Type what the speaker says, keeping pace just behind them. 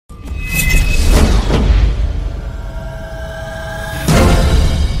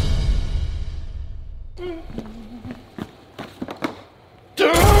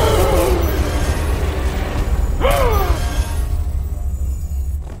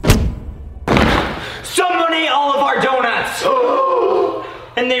ate all of our donuts!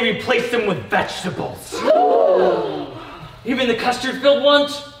 And they replaced them with vegetables. Even the custard-filled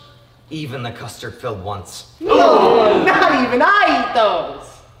ones? Even the custard-filled ones. Not even I eat those.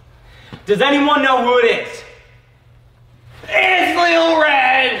 Does anyone know who it is? It's Lil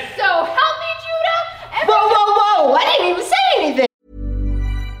Red! So help me, Judah! Whoa! I didn't even say anything.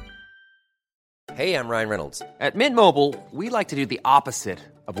 Hey, I'm Ryan Reynolds. At Mint Mobile, we like to do the opposite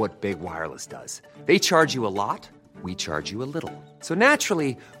of what Big Wireless does. They charge you a lot, we charge you a little. So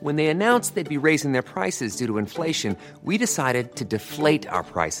naturally, when they announced they'd be raising their prices due to inflation, we decided to deflate our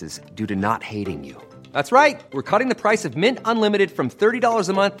prices due to not hating you. That's right. We're cutting the price of Mint Unlimited from $30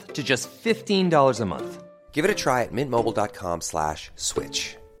 a month to just $15 a month. Give it a try at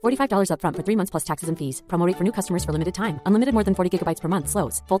mintmobile.com/switch. $45 up front for 3 months plus taxes and fees. Promo rate for new customers for limited time. Unlimited more than 40 gigabytes per month.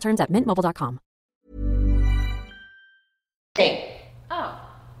 Slows full terms at mintmobile.com. Hey. Oh.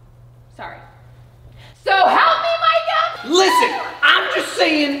 Sorry. So help me, Micah! Listen, I'm just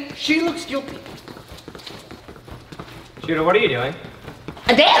saying, she looks guilty. Judah, what are you doing?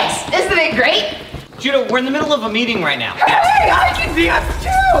 A dance! Isn't it great? Judah, we're in the middle of a meeting right now. Hey, I can dance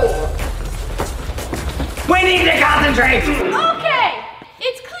too! We need to concentrate! Okay!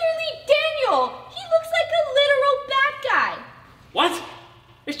 It's clearly Daniel! He looks like a literal bad guy. What?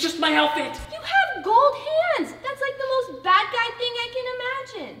 It's just my outfit. You have gold hands! That's like the most bad guy thing I can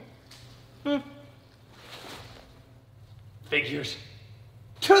imagine. Figures.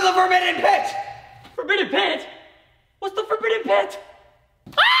 To the Forbidden Pit! Forbidden Pit? What's the Forbidden Pit?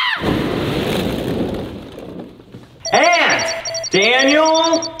 And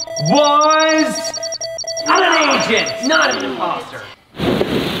Daniel was not an agent, Not an imposter.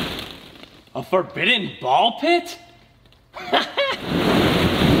 A forbidden ball pit?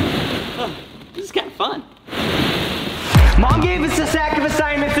 This is kind of fun. Mom gave us a stack of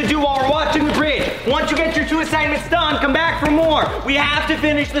assignments to do while we're watching the bridge. Once you get your 2 assignments done, come back for more. We have to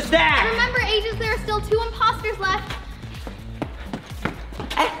finish the stack. Remember, agents, there are still 2 imposters left.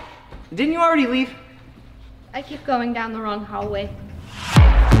 Didn't you already leave? I keep going down the wrong hallway.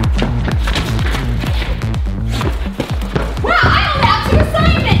 Wow, I only have 2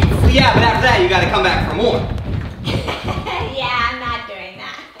 assignments! Well, yeah, but after that, you gotta come back for more. Yeah, I'm not doing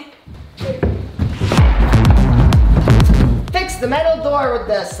that. Fix the metal door with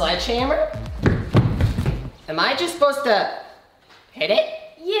the sledgehammer? Am I just supposed to hit it?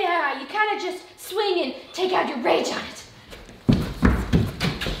 Yeah, you kind of just swing and take out your rage on it.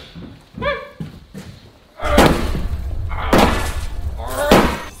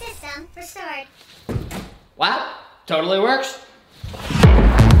 System restored. Wow, totally works.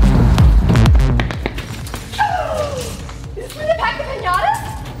 Is this for the pack of pinatas?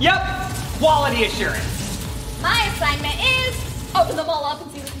 Yep, quality assurance. My assignment is open them all up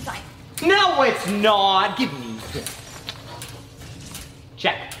and see what's inside. No, it's not. Give me this.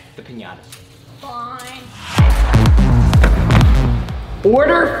 Check the pinatas. Fine.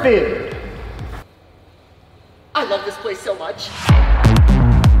 Order food. I love this place so much.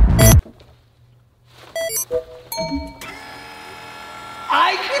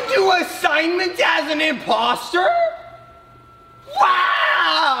 I could do assignments as an imposter?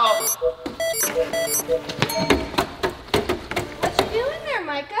 Wow! What you doing there,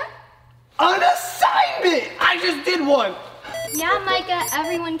 Micah? An assignment! I just did one. Yeah, Micah,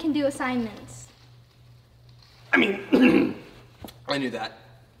 everyone can do assignments. I mean, I knew that.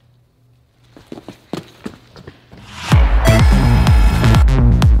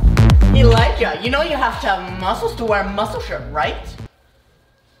 Elijah, you know you have to have muscles to wear a muscle shirt, right?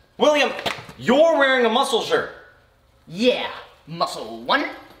 William, you're wearing a muscle shirt. Yeah. Muscle 1,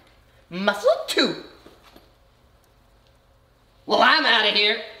 muscle 2. Well, I'm out of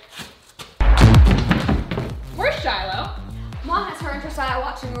here. Where's Shiloh? Mom has her interest out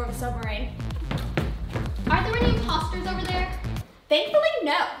watching over the submarine. Are there any imposters over there? Thankfully,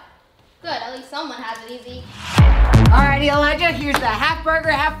 no. Good, at least someone has it easy. Alrighty, Elijah, here's the half burger,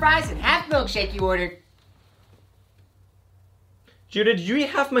 half fries, and half milkshake you ordered. Judah, did you eat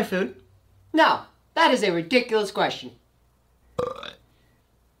half my food? No, that is a ridiculous question.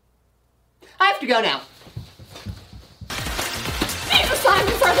 I have to go now. These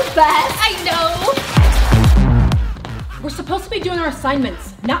assignments are the best! I know! We're supposed to be doing our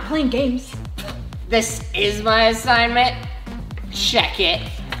assignments, not playing games. This is my assignment. Check it.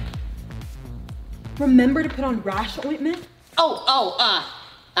 Remember to put on rash ointment?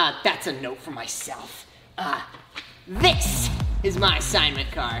 That's a note for myself. This is my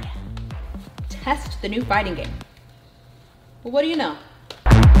assignment card. Test the new fighting game. Well, what do you know?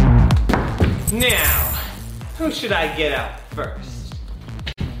 Now, who should I get out first?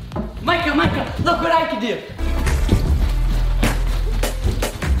 Micah, look what I can do.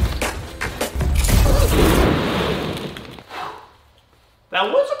 That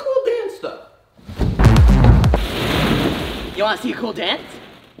was a cool dance, though. You wanna see a cool dance?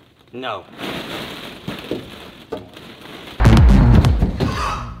 No.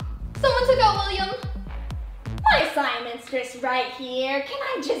 Someone took out William. My assignment's just right here. Can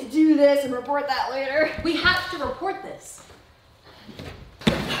I just do this and report that later? We have to report this.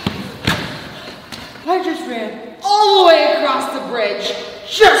 I just ran all the way across the bridge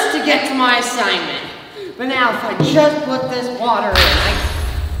just to get to my assignment. But now if I just put this water in,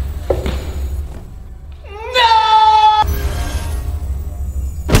 No!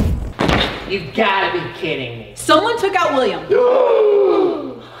 You gotta be kidding me. Someone took out William.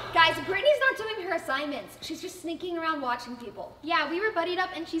 Guys, Brittany's not doing her assignments. She's just sneaking around watching people. Yeah, we were buddied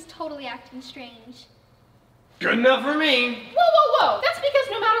up and she's totally acting strange. Good enough for me. Whoa. That's because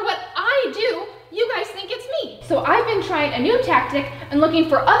no matter what I do, you guys think it's me. So I've been trying a new tactic and looking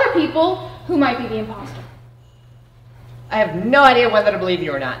for other people who might be the imposter. I have no idea whether to believe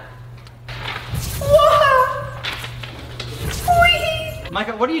you or not.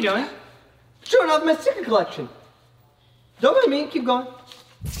 Micah, what are you doing? Showing off my sticker collection. Don't mind me, keep going.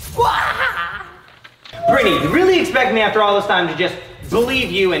 Brittany, you really expect me after all this time to just believe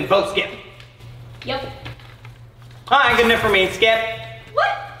you and vote Skip? Yep. Alright, good enough for me, Skip.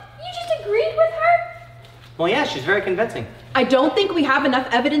 What? You just agreed with her? Well, yeah, she's very convincing. I don't think we have enough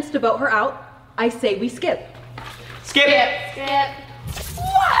evidence to vote her out. I say we skip. Skip. Skip.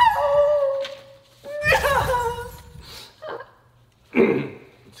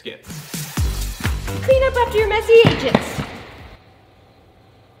 Clean up after your messy agents.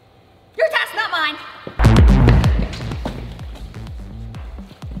 Your task, not mine.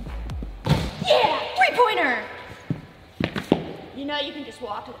 Yeah, 3-pointer. You know you can just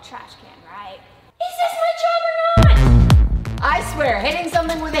walk to the trash can, right? Is this my job or not? I swear, hitting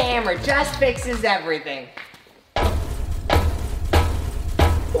something with a hammer just fixes everything.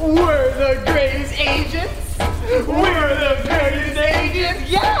 We're the greatest agents! We're the greatest agents!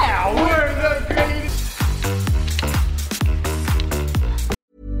 Yeah! We're the greatest!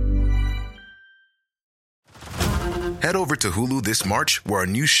 Head over to Hulu this March, where our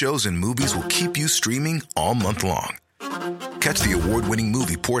new shows and movies will keep you streaming all month long. Catch the award-winning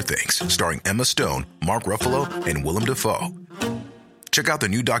movie Poor Things, starring Emma Stone, Mark Ruffalo, and Willem Dafoe. Check out the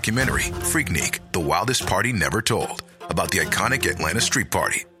new documentary, Freaknik, The Wildest Party Never Told, about the iconic Atlanta street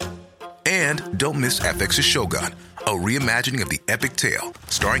party. And don't miss FX's Shogun, a reimagining of the epic tale,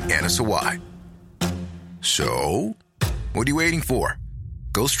 starring Anna Sawai. So, what are you waiting for?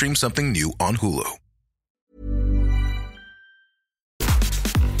 Go stream something new on Hulu.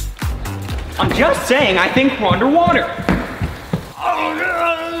 I'm just saying, I think we're underwater.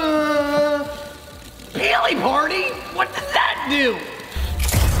 Haley party? What does that do?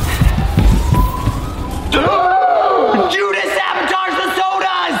 Judas sabotaged the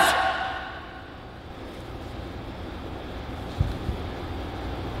sodas!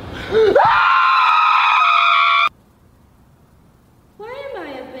 Why am I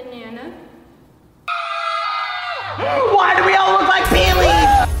a banana? Why do we all look like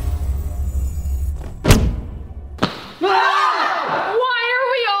Peelies? Why are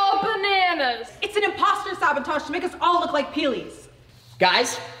we all bananas? It's an imposter sabotage to make us all look like Peelies.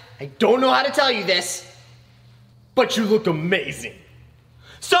 Guys, I don't know how to tell you this, but you look amazing.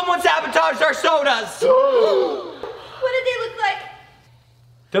 Someone sabotaged our sodas! What did they look like?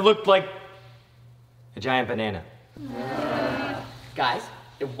 They looked like a giant banana. Guys,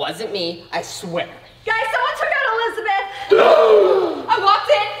 it wasn't me, I swear. Guys, someone took out Elizabeth! I walked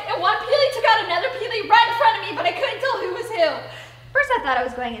in and one Peely took out another Peely right in front of me, but I couldn't tell who was who. First I thought I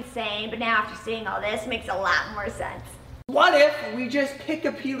was going insane, but now after seeing all this, it makes a lot more sense. What if we just pick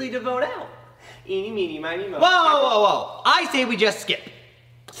a Peely to vote out? Eeny, meeny, miny, mo. Whoa. I say we just skip.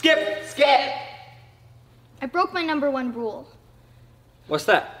 Skip. I broke my #1 rule. What's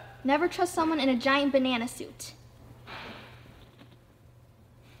that? Never trust someone in a giant banana suit.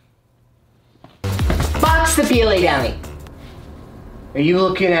 Box the Peely dummy. Are you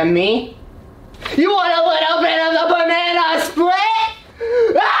looking at me? You want a little bit of the banana split?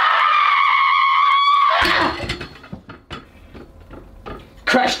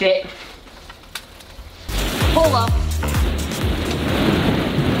 Crushed it. Pull up.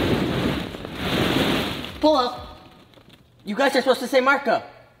 Pull up. You guys are supposed to say Marco.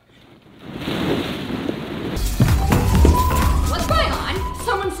 What's going on?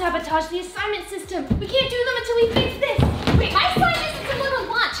 Someone sabotaged the assignment system. We can't do them until we fix this. Wait, my assignment system went on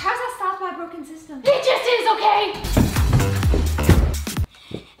launch. How's that solved by a broken system? It just is, okay?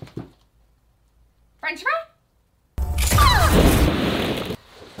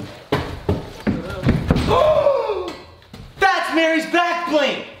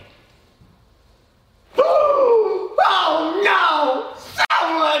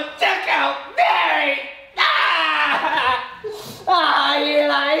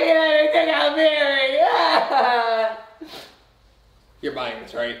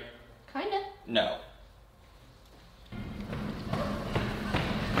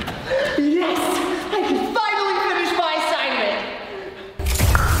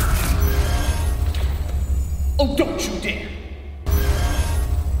 Oh, don't you dare!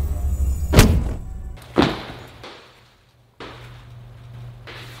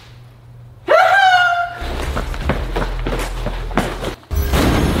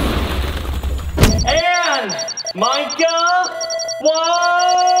 And Micah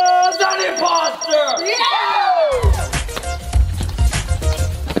was an imposter!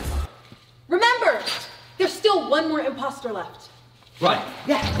 Remember, there's still one more imposter left. Right.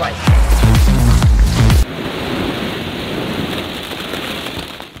 Yeah. Right.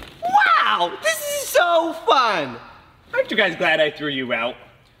 Wow, this is so fun. Aren't you guys glad I threw you out?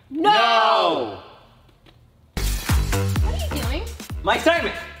 No! What are you doing? My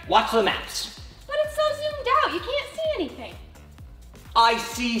assignment, watch the maps. But it's so zoomed out, you can't see anything. I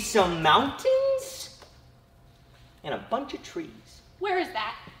see some mountains and a bunch of trees. Where is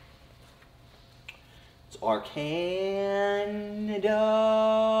that? It's Canada.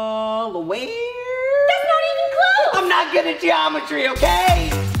 Where? That's not even close! I'm not good at geometry, okay?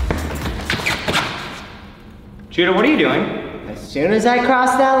 Judah, what are you doing? As soon as I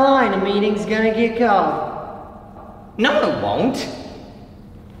cross that line, a meeting's gonna get called. No, it won't.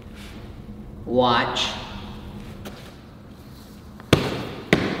 Watch.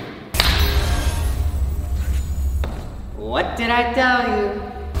 What did I tell you?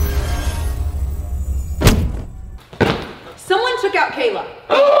 Someone took out Kayla.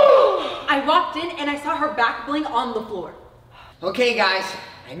 I walked in and I saw her back bling on the floor. Okay, guys,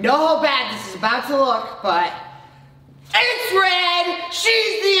 I know how bad this is about to look, but it's Red!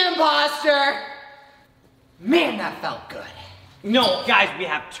 She's the imposter! Man, that felt good. No, guys, we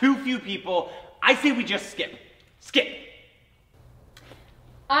have too few people. I say we just skip. Skip.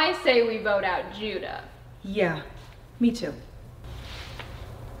 I say we vote out Judah. Yeah, me too.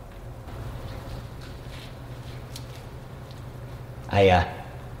 I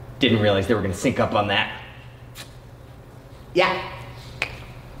didn't realize they were gonna sync up on that. Yeah.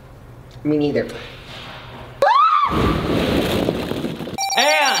 Me neither.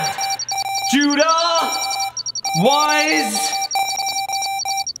 And Judah was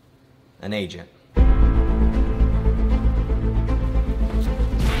an agent.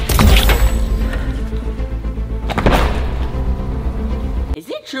 Is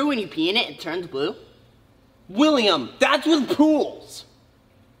it true when you pee in it turns blue? William, that's with pools.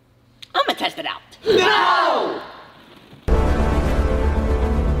 I'm gonna test it out. No!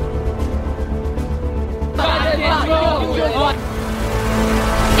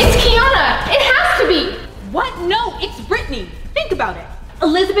 It's Kiana! It has to be! What? No, it's Brittany. Think about it.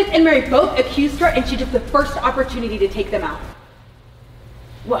 Elizabeth and Mary both accused her and she took the first opportunity to take them out.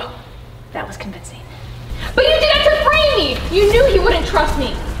 Whoa, that was convincing. But you did it to frame me! You knew you wouldn't trust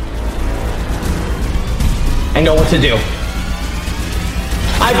me! I know what to do.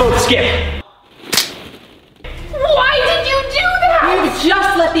 I vote skip. Why did you do that? You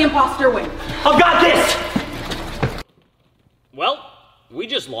just let the imposter win. I've got this! Well, we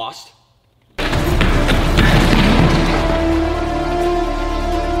just lost.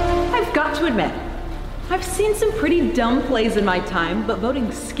 I've got to admit, I've seen some pretty dumb plays in my time, but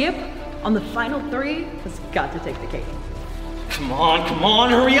voting skip on the final three has got to take the cake. Come on,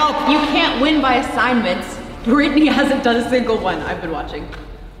 hurry up! You can't win by assignments. Brittany hasn't done a single one. I've been watching.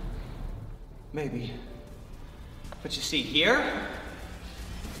 Maybe. But you see here,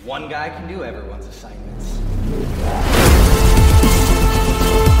 one guy can do everyone's assignments.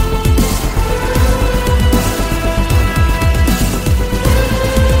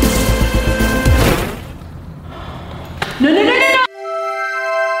 No!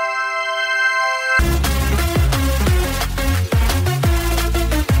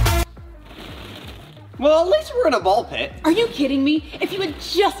 Well, at least we're in a ball pit. Are you kidding me? If you had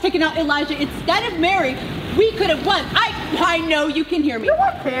just taken out Elijah instead of Mary, we could have won. I know you can hear me. No,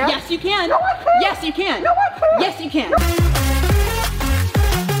 I can't. Yes, you can. No, I can't. Yes, you can. No, I can't. Yes, you can.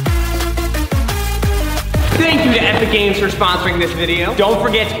 Thank you to Epic Games for sponsoring this video. Don't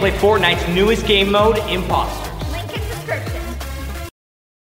forget to play Fortnite's newest game mode, Impostors.